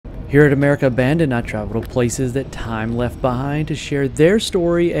Here at America Abandoned, I travel to places that time left behind to share their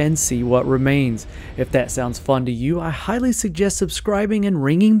story and see what remains. If that sounds fun to you, I highly suggest subscribing and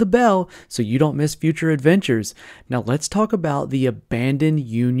ringing the bell so you don't miss future adventures. Now let's talk about the abandoned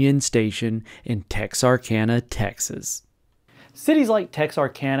Union Station in Texarkana, Texas. Cities like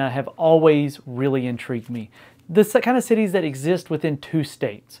Texarkana have always really intrigued me. The kind of cities that exist within two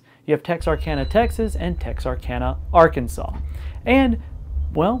states. You have Texarkana, Texas and Texarkana, Arkansas. And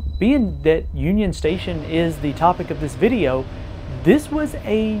well, being that Union Station is the topic of this video, this was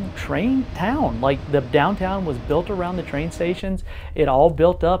a train town. Like, the downtown was built around the train stations. It all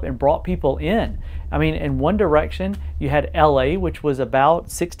built up and brought people in. I mean, in one direction, you had LA, which was about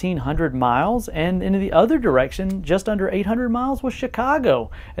 1,600 miles, and in the other direction, just under 800 miles, was Chicago.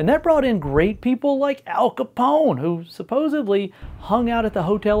 And that brought in great people like Al Capone, who supposedly hung out at the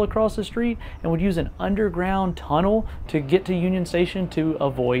hotel across the street and would use an underground tunnel to get to Union Station to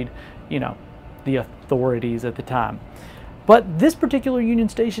avoid, the authorities at the time. But this particular Union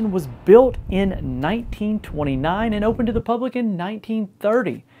Station was built in 1929 and opened to the public in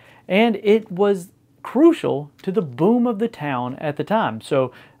 1930. And it was crucial to the boom of the town at the time.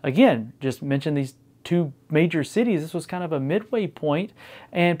 So again, just mention these two major cities. This was kind of a midway point,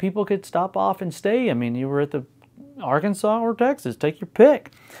 and people could stop off and stay. I mean, you were at the Arkansas or Texas, take your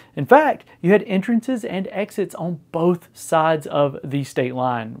pick. In fact, you had entrances and exits on both sides of the state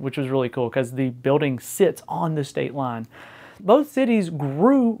line, which was really cool because the building sits on the state line. Both cities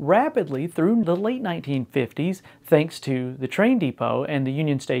grew rapidly through the late 1950s thanks to the train depot and the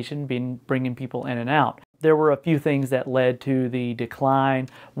Union Station bringing people in and out. There were a few things that led to the decline,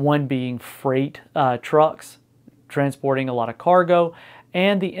 one being freight trucks transporting a lot of cargo,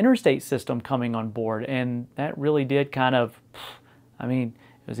 and the interstate system coming on board. And that really did kind of, it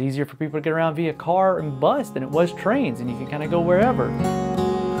was easier for people to get around via car and bus than it was trains, and you can kind of go wherever.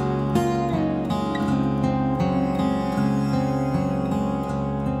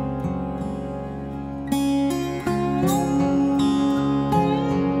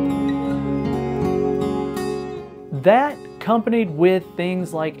 That, accompanied with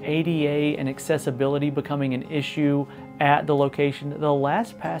things like ADA and accessibility becoming an issue at the location, the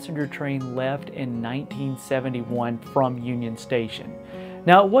last passenger train left in 1971 from Union Station.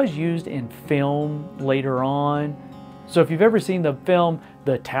 Now, it was used in film later on, so if you've ever seen the film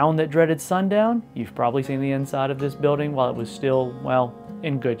The Town That Dreaded Sundown, you've probably seen the inside of this building while it was still, well,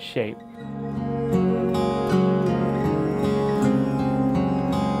 in good shape.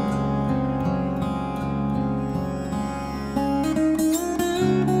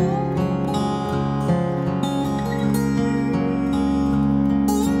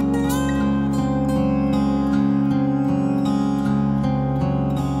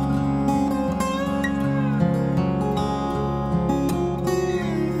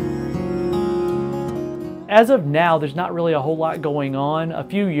 As of now, there's not really a whole lot going on. A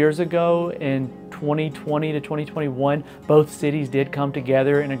few years ago, in 2020 to 2021, both cities did come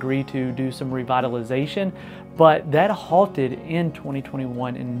together and agree to do some revitalization, but that halted in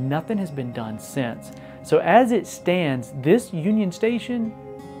 2021 and nothing has been done since. So as it stands, this Union Station,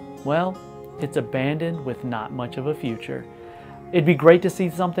 well, it's abandoned with not much of a future. It'd be great to see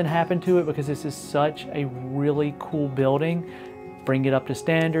something happen to it because this is such a really cool building. Bring it up to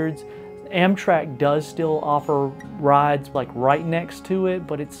standards. Amtrak does still offer rides like right next to it,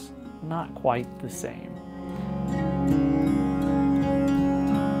 but it's not quite the same.